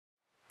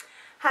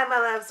Hi my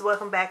loves,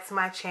 welcome back to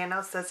my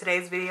channel. So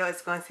today's video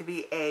is going to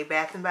be a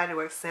Bath & Body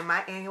Works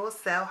semi-annual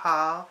sale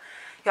haul.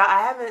 Y'all,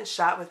 I haven't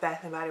shopped with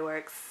Bath & Body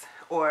Works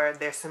or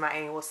their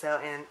semi-annual sale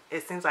in,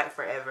 it seems like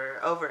forever,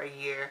 over a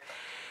year.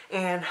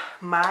 And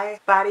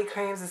my body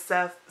creams and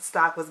stuff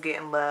stock was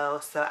getting low,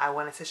 so I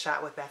wanted to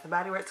shop with Bath &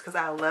 Body Works because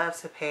I love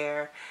to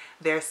pair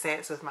their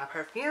scents with my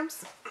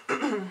perfumes.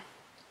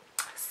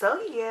 So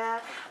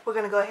yeah, we're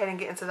going to go ahead and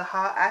get into the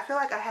haul. I feel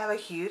like I have a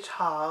huge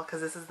haul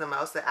because this is the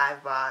most that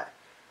I've bought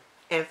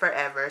in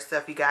forever. So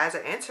if you guys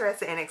are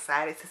interested and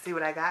excited to see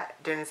what I got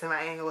during this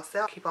semi-annual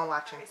sale, keep on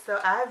watching. So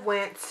I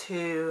went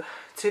to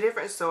two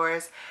different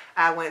stores.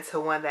 I went to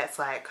one that's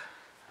like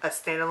a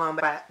standalone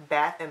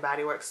Bath &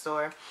 Body Works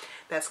store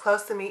that's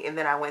close to me, and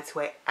then I went to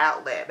an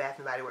outlet Bath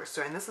 & Body Works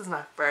store, and this is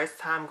my first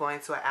time going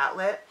to an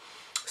outlet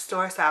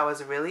store, so I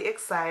was really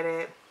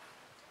excited.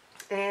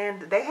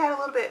 And they had a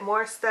little bit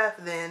more stuff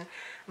than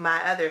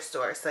my other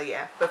store. So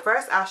yeah, but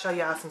first I'll show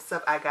y'all some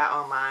stuff I got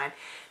online.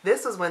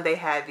 This was when they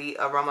had the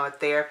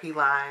aromatherapy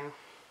line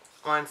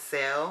on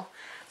sale.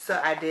 So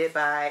I did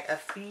buy a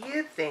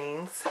few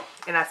things,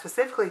 and I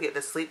specifically get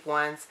the sleep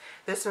ones.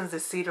 This one's the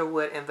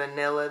cedarwood and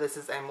vanilla. This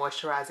is a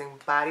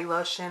moisturizing body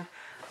lotion.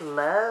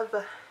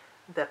 Love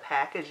the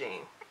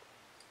packaging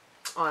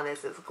on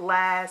this. It's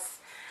glass.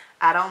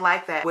 I don't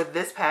like that with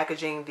this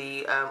packaging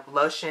the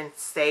lotion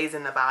stays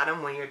in the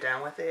bottom when you're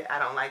done with it. I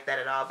don't like that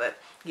at all, but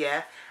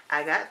yeah,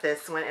 I got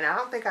this one, and I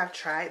don't think I've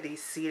tried the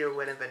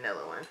cedarwood and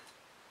vanilla one.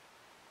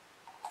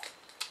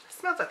 It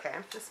smells okay.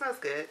 It smells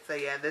good. So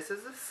yeah, this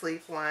is the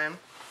sleep one.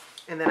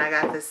 And then I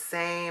got the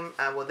same,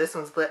 well, this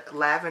one's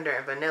lavender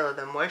and vanilla,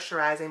 the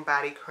moisturizing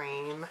body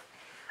cream.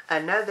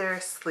 Another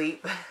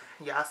sleep,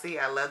 y'all see,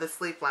 I love the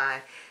sleep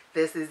line.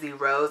 This is the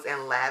rose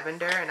and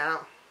lavender, and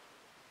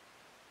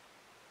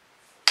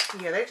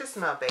yeah, they just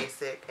smell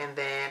basic. And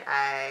then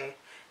I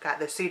got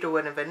the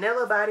cedarwood and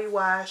vanilla body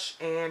wash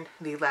and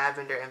the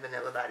lavender and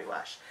vanilla body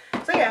wash.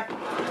 So yeah,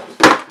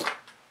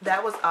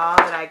 that was all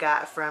that I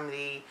got from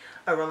the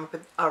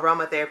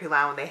aromatherapy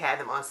line when they had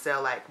them on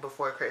sale like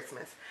before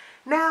Christmas.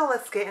 Now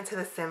let's get into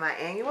the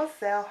semi-annual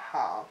sale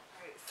haul.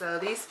 So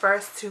these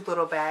first two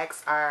little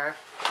bags are,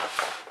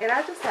 and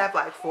I just have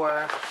like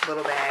 4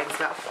 little bags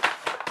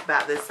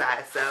about this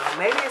size, so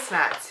maybe it's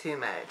not too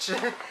much.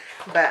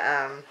 But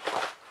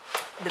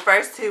the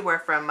first two were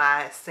from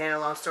my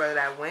standalone store that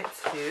I went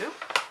to.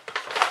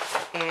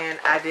 And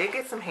I did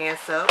get some hand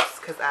soaps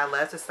because I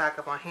love to stock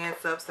up on hand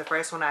soaps. The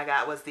first one I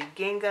got was the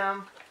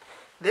Gingham.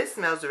 This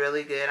smells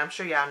really good. I'm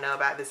sure y'all know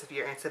about this if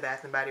you're into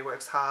Bath & Body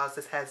Works hauls.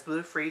 This has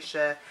blue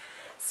freesia,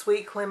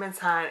 sweet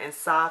clementine, and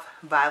soft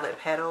violet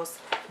petals.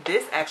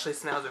 This actually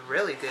smells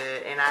really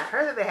good. And I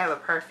heard that they have a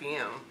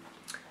perfume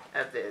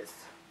of this.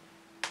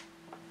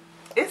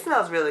 It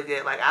smells really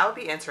good. Like, I would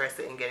be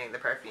interested in getting the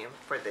perfume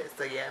for this.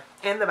 So yeah,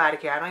 and the body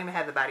care. I don't even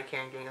have the body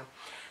care in Gingham.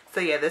 So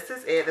yeah, this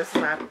is it. This is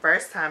my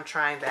first time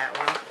trying that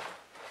one.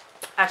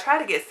 I try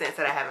to get scents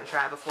that I haven't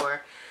tried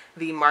before.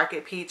 The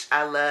Market Peach.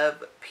 I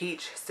love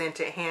peach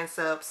scented hand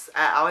soaps.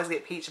 I always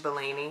get Peach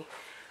Bellini.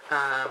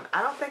 I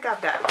don't think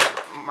I've got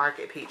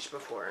Market Peach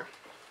before.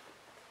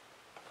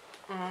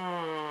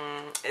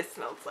 It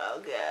smells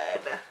so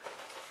good.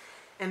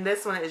 And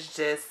this one is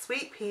just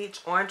Sweet Peach,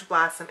 Orange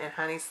Blossom, and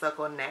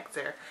Honeysuckle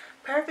Nectar.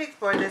 Perfect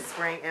for this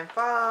spring and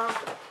fall.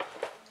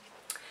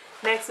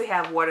 Next we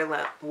have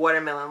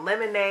Watermelon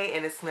Lemonade,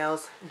 and it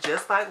smells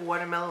just like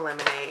watermelon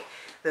lemonade.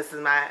 Is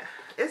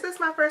this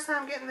my first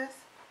time getting this?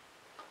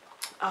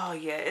 Oh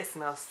yeah, it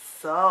smells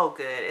so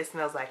good. It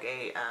smells like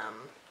a,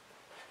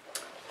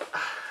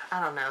 I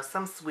don't know,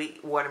 some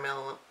sweet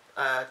watermelon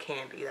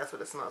candy. That's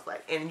what it smells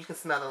like. And you can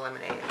smell the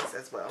lemonade in this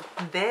as well.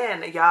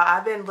 Then y'all,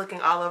 I've been looking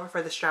all over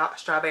for the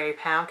strawberry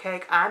pound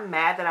cake. I'm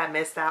mad that I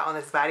missed out on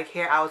this body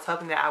care. I was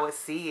hoping that I would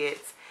see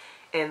it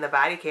in the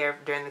body care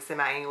during the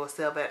semi-annual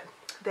sale, but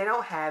they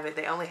don't have it.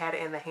 They only had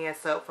it in the hand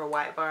soap for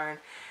White Barn.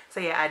 So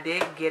yeah, I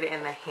did get it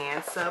in the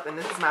hand soap, and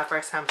this is my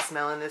first time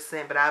smelling this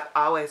scent, but I've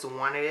always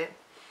wanted it.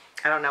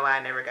 I don't know why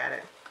I never got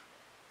it.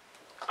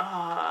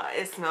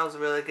 It smells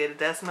really good. It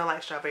does smell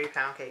like strawberry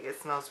pound cake.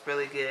 It smells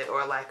really good.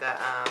 Or like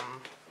a,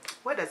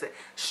 what is it?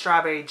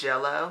 Strawberry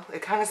jello.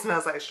 It kind of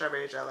smells like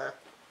strawberry jello.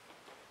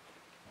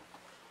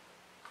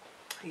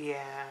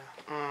 Yeah,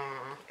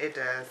 it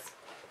does.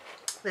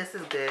 This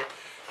is good.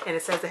 And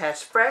it says it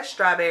has fresh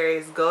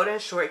strawberries, golden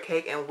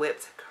shortcake, and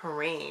whipped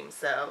cream.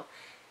 So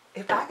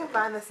if I can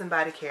find this in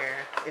body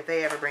care, if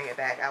they ever bring it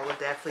back, I will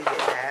definitely get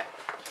that.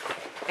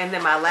 And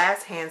then my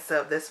last hand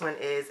soap, this one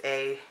is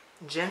a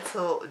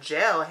gentle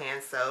gel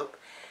hand soap,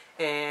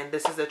 and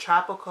this is a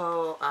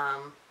tropical,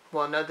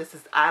 well no, this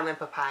is island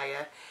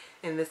papaya,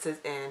 and this is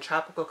in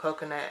tropical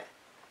coconut,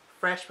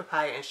 fresh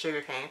papaya, and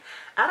sugarcane.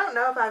 I don't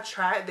know if I've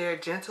tried their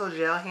gentle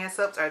gel hand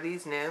soaps. Are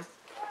these new?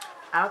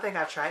 I don't think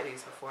I've tried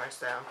these before,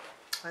 so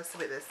let's see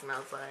what this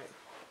smells like.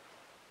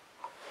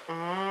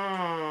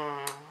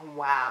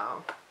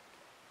 Wow.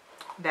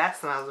 That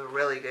smells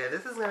really good.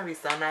 This is going to be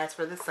so nice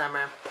for the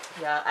summer.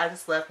 Yeah, I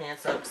just love hand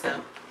soap.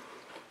 So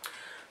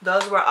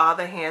those were all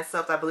the hand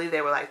soaps. I believe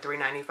they were like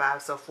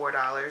 $3.95, so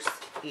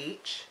 $4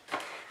 each.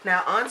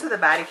 Now on to the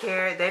body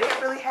care. They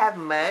didn't really have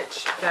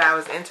much that I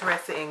was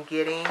interested in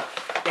getting.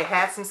 They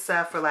had some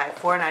stuff for like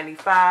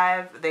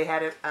 $4.95. They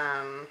had it,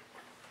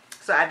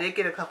 so I did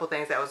get a couple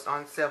things that was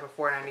on sale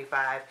for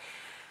 $4.95.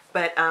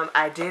 But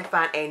I did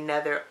find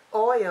another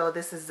oil.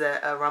 This is the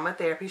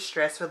aromatherapy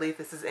stress relief.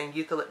 This is in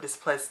eucalyptus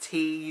plus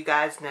tea. You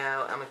guys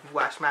know, if you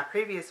watched my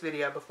previous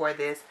video before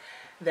this,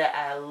 that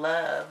I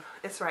love.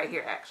 It's right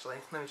here actually.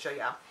 Let me show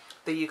y'all.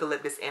 The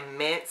eucalyptus and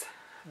mint.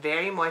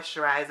 Very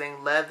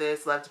moisturizing. Love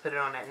this. Love to put it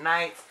on at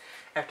night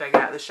after I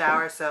get out of the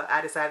shower. So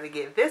I decided to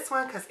get this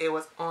one because it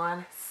was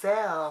on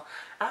sale.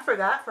 I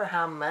forgot for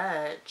how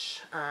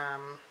much.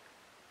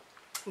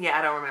 Yeah,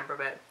 I don't remember,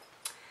 but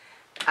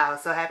I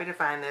was so happy to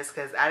find this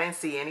because I didn't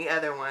see any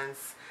other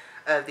ones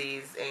of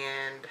these.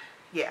 And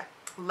yeah,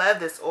 love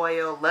this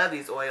oil. Love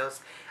these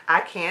oils.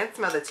 I can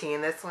smell the tea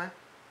in this one.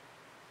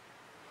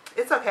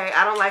 It's okay.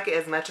 I don't like it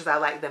as much as I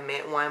like the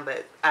mint one,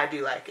 but I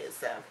do like it.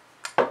 So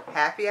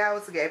happy I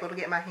was able to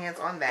get my hands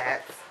on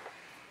that.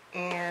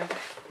 And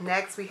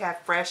next we have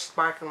Fresh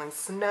Sparkling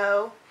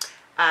Snow.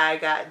 I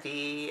got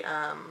the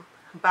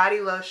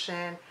body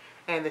lotion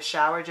and the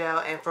shower gel,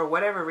 and for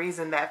whatever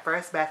reason that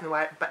first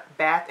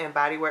Bath and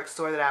Body Works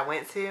store that I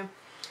went to,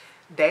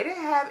 they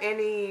didn't have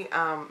any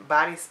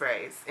body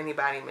sprays, any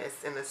body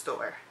mists in the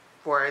store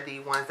for the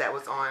ones that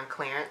was on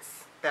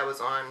clearance, that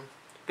was on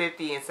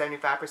 50 and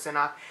 75%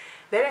 off.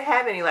 They didn't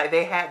have any. Like,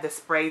 they had the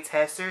spray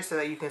tester so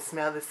that you can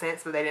smell the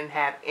scents, but they didn't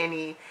have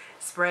any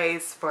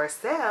sprays for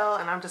sale.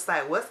 And I'm just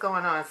like, what's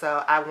going on?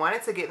 So I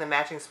wanted to get the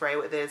matching spray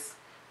with this,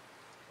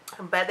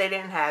 but they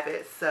didn't have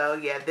it. So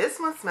yeah, this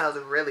one smells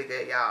really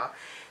good, y'all.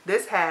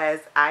 This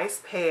has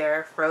iced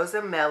pear,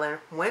 frozen melon,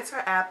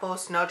 winter apple,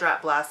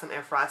 snowdrop blossom,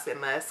 and frosted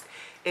musk.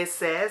 It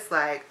says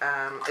like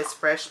it's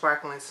fresh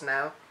sparkling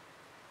snow.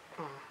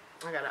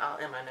 I got it all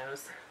in my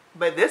nose.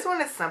 But this one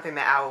is something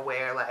that I will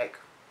wear like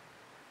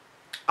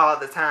all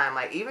the time,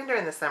 like even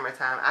during the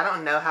summertime. I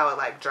don't know how it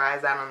like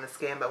dries out on the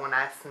skin, but when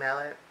I smell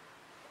it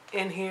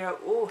in here,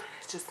 ooh,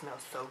 it just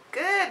smells so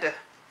good.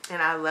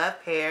 And I love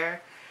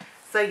pear.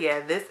 So yeah,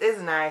 this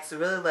is nice.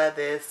 Really love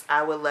this.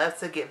 I would love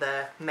to get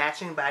the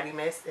matching body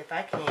mist if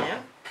I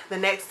can. The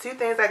next two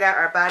things I got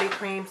are body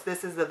creams.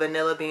 This is the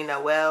Vanilla Bean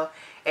Noel,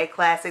 a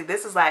classic.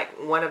 This is like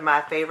one of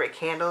my favorite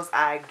candles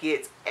I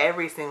get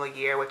every single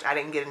year, which I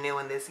didn't get a new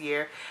one this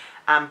year.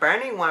 I'm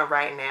burning one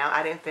right now.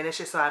 I didn't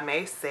finish it, so I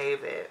may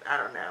save it. I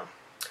don't know.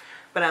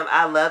 But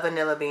I love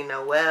Vanilla Bean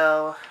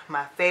Noel.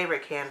 My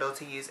favorite candle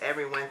to use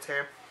every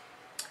winter.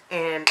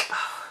 And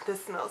oh,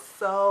 this smells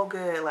so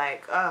good.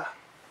 Like,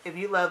 if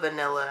you love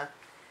vanilla,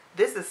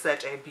 this is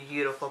such a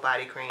beautiful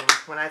body cream.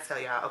 When I tell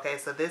y'all, okay,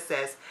 so this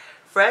says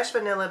fresh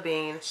vanilla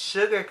bean,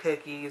 sugar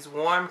cookies,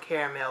 warm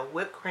caramel,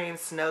 whipped cream,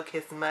 snow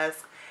kissed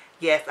musk.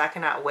 Yes, I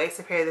cannot wait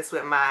to pair this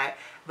with my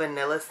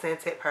vanilla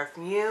scented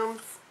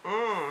perfumes.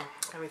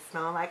 Got me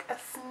smelling like a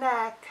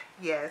snack.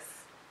 Yes.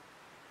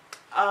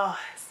 Oh,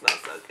 it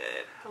smells so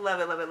good. Love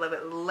it, love it, love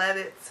it, love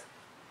it.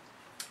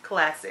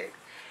 Classic.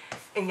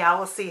 And y'all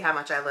will see how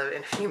much I love it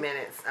in a few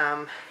minutes.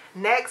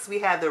 Next, we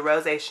have the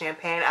Rosé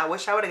Champagne. I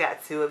wish I would have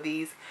got two of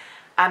these.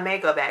 I may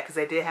go back because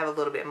they did have a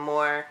little bit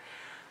more.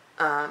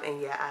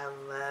 And yeah, I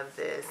love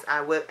this.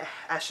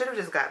 I should have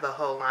just got the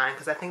whole line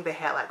because I think they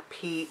had like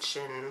peach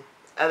and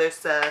other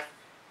stuff.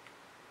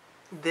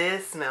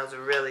 This smells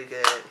really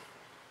good.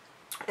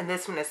 And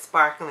this one is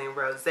Sparkling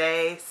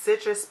Rosé,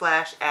 Citrus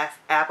Splash,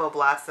 Apple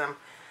Blossom.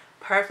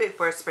 Perfect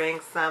for spring,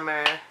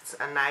 summer. It's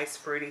a nice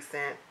fruity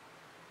scent.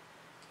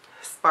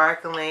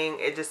 Sparkling.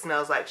 It just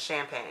smells like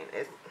champagne.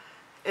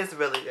 It's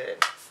really good.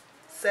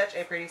 Such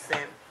a pretty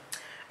scent.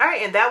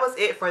 Alright, and that was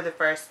it for the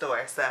first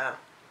store. So,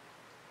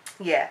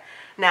 yeah.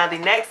 Now, the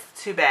next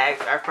two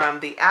bags are from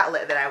the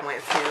outlet that I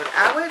went to.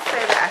 I would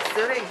say that I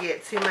still didn't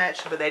get too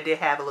much, but they did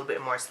have a little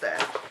bit more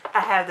stuff. I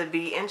have the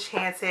Be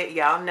Enchanted.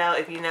 Y'all know,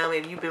 if you know me,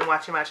 if you've been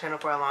watching my channel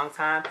for a long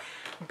time,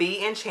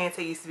 Be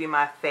Enchanted used to be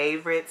my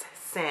favorite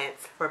scent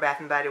for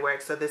Bath & Body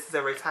Works. So this is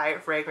a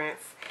retired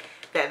fragrance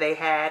that they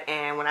had,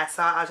 and when I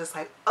saw it, I was just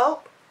like,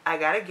 oh, I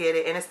gotta get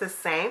it. And it's the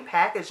same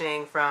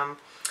packaging from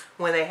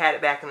when they had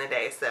it back in the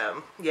day.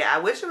 So yeah, I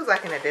wish it was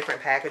like in a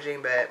different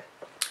packaging, but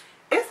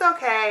it's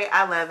okay.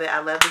 I love it. I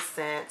love the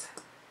scent.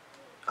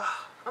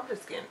 Oh, I'm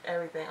just getting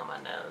everything on my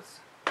nose.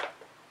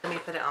 Let me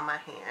put it on my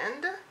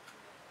hand.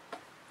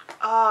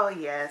 Oh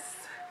yes,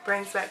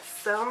 brings back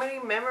so many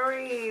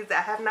memories.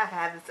 I have not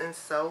had this in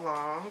so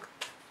long.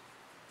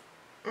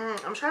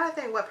 I'm trying to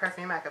think what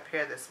perfume I could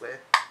pair this with.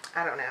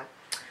 I don't know.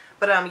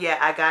 But yeah,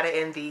 I got it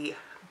in the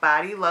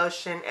body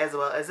lotion as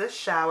well as a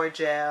shower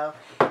gel.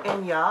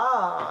 And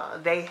y'all,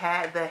 they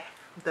had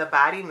the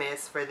body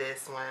mist for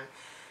this one.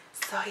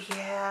 So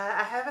yeah,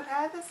 I haven't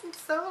had this in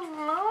so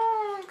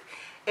long.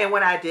 And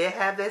when I did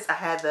have this, I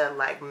had the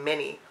like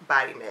mini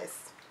body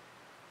mist.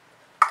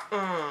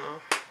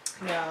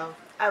 Y'all,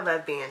 I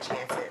love Being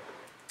Enchanted.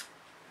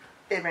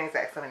 It brings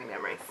back so many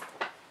memories.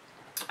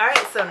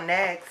 Alright, so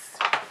next,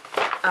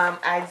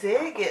 I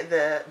did get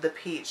the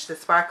peach, the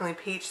sparkling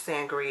peach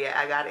sangria.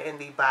 I got it in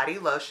the body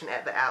lotion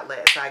at the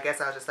outlet. So I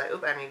guess I was just like,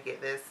 oop, I need to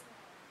get this.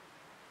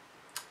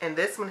 And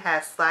this one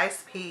has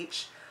sliced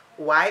peach,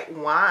 white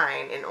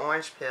wine, and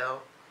orange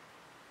peel.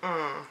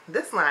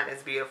 This line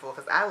is beautiful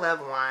because I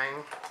love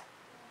wine.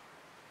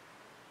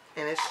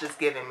 And it's just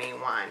giving me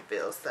wine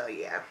feel. So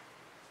yeah.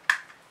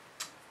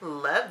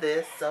 Love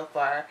this so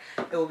far.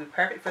 It will be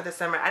perfect for the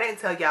summer. I didn't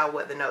tell y'all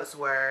what the notes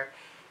were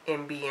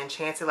in Be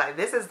Enchanted. Like,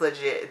 this is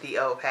legit the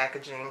old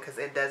packaging because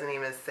it doesn't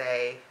even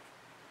say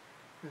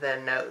the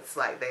notes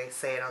like they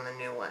say it on the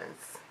new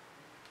ones.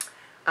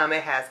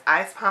 It has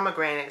iced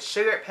pomegranate,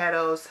 sugared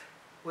petals,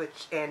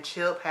 and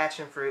chilled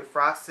passion fruit,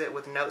 frosted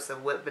with notes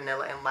of whipped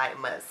vanilla and light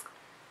musk.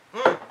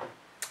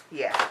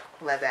 Yeah,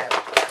 love that.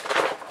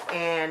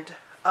 And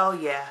oh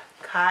yeah,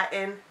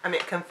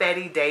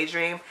 confetti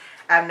daydream.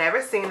 I've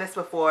never seen this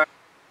before.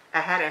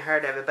 I hadn't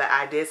heard of it, but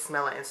I did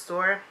smell it in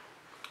store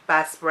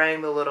by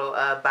spraying the little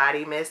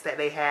body mist that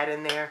they had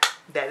in there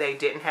that they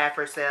didn't have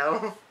for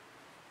sale.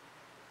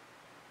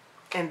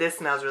 And this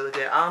smells really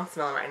good. All I'm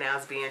smelling right now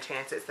is Be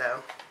Enchanted,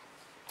 so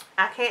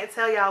I can't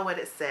tell y'all what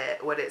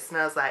it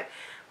smells like,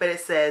 but it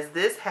says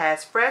this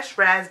has fresh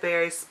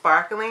raspberry,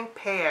 sparkling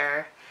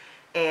pear,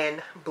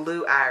 and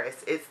blue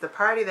iris. It's the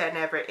party that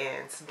never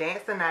ends.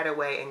 Dance the night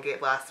away and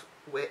get lost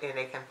in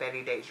a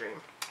confetti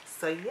daydream.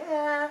 So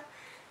yeah,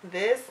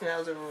 this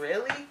smells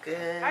really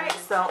good. Alright,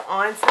 so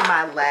on to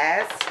my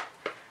last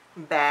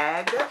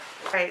bag.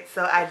 Alright,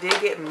 so I did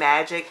get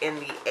Magic in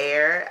the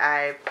Air.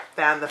 I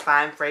found the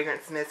fine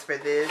fragrance mist for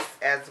this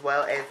as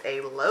well as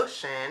a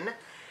lotion.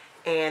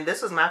 And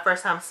this was my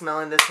first time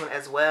smelling this one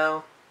as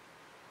well.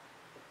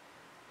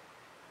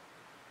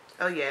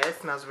 Oh yeah, it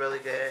smells really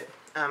good.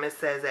 It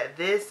says that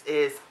this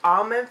is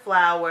almond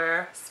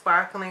flower,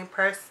 sparkling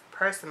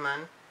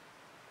persimmon,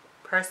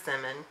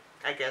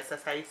 I guess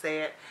that's how you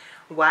say it,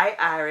 white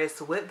iris,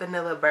 whipped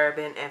vanilla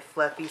bourbon, and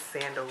fluffy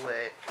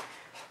sandalwood.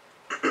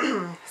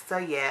 So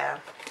yeah,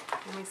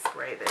 let me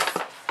spray this.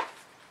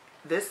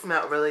 This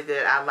smelled really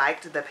good. I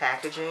liked the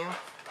packaging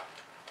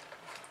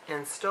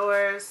in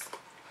stores.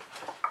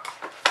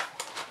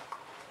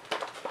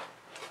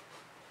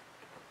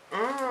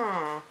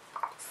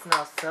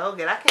 Smells so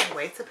good. I can't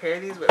wait to pair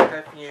these with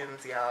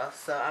perfumes, y'all.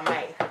 So I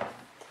might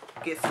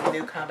get some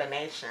new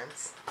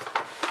combinations.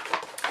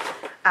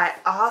 I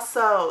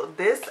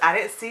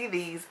didn't see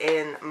these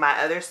in my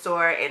other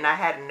store, and I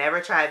had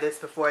never tried this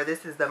before.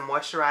 This is the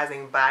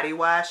moisturizing body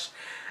wash.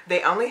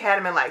 They only had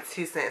them in like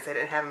 2 cents. They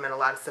didn't have them in a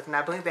lot of stuff, and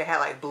I believe they had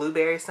like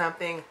blueberry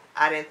something.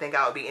 I didn't think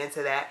I would be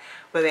into that,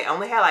 but they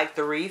only had like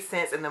 3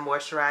 cents in the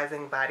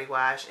moisturizing body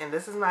wash, and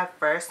this is my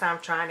first time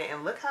trying it,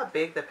 and look how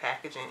big the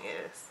packaging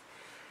is.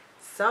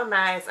 So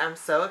nice. I'm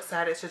so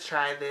excited to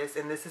try this,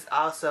 and this is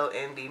also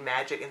in the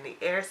Magic in the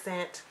Air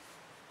scent.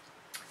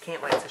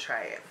 Can't wait to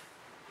try it.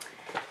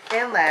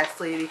 And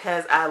lastly,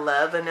 because I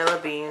love Vanilla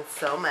Bean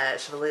so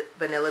much,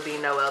 Vanilla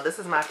Bean Noel, this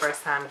is my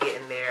first time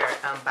getting their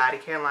body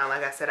care line.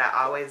 Like I said, I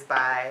always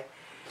buy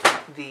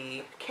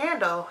the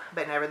candle,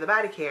 but never the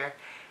body care.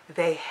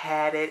 They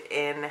had it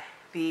in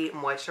the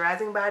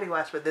moisturizing body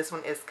wash, but this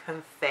one is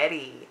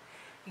confetti.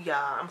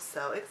 Y'all, I'm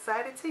so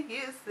excited to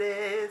use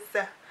this.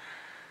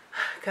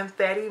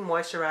 Confetti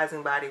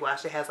moisturizing body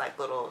wash. It has like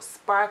little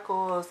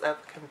sparkles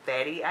of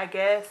confetti, I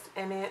guess,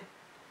 in it.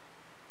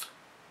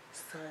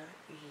 So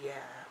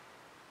yeah,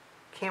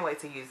 can't wait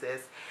to use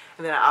this.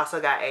 And then I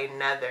also got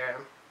another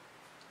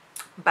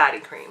body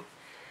cream.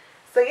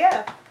 So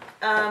yeah,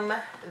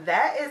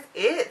 that is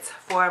it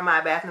for my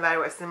Bath & Body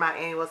Works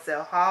semi-annual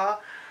sale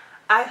haul.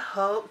 I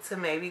hope to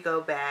maybe go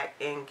back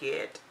and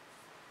get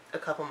a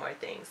couple more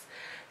things,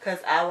 because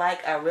I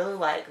really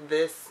like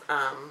this.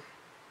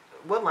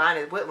 What line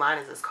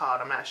is this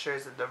called? I'm not sure.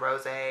 Is it the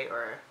Rosé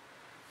or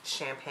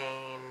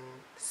Champagne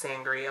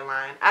Sangria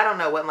line? I don't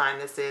know what line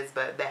this is,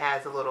 but that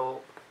has a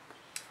little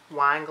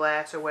wine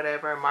glass or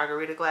whatever, a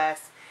margarita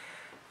glass.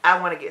 I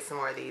want to get some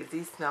more of these.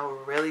 These smell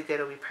really good.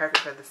 It'll be perfect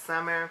for the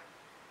summer.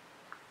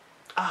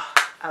 Oh,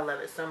 I love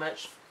it so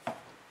much.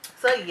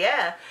 So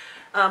yeah,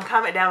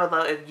 comment down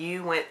below if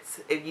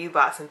you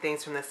bought some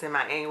things from the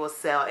semi-annual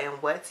sale and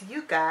what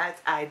you got.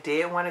 I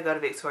did want to go to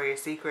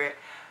Victoria's Secret,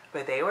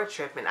 but they were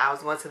tripping. I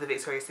was going to the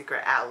Victoria's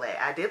Secret outlet.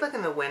 I did look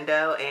in the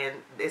window, and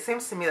it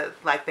seems to me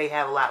like they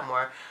have a lot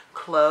more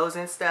clothes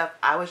and stuff.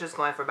 I was just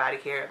going for body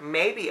care,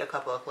 maybe a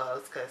couple of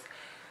clothes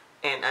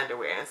and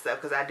underwear and stuff,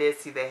 because I did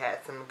see they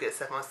had some good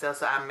stuff on sale.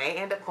 So I may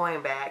end up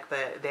going back,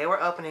 but they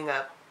were opening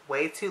up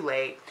way too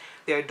late.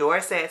 Their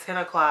door said 10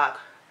 o'clock,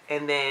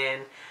 and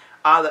then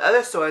all the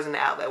other stores in the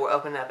outlet were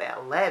opening up at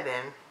 11.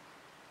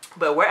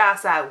 But we're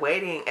outside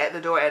waiting at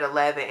the door at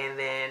 11, and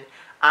then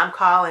I'm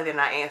calling, they're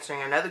not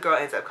answering. Another girl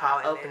ends up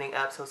calling, opening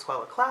up till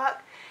 12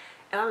 o'clock.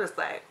 And I'm just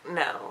like,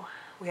 no,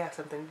 we have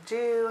something to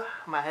do.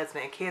 My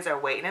husband and kids are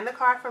waiting in the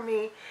car for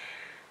me.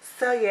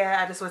 So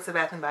yeah, I just went to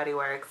Bath & Body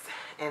Works,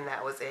 and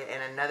that was it.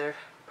 And another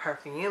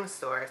perfume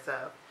store.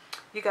 So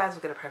you guys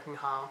will get a perfume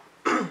haul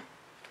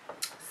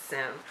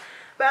soon.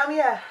 But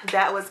yeah,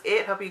 that was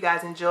it. Hope you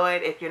guys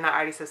enjoyed. If you're not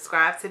already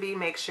subscribed to me,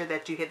 make sure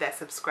that you hit that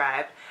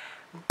subscribe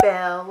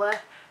bell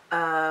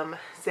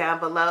down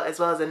below, as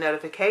well as a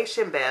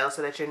notification bell,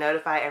 so that you're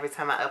notified every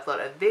time I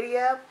upload a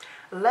video.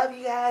 Love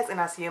you guys, and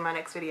I'll see you in my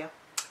next video.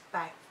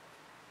 Bye.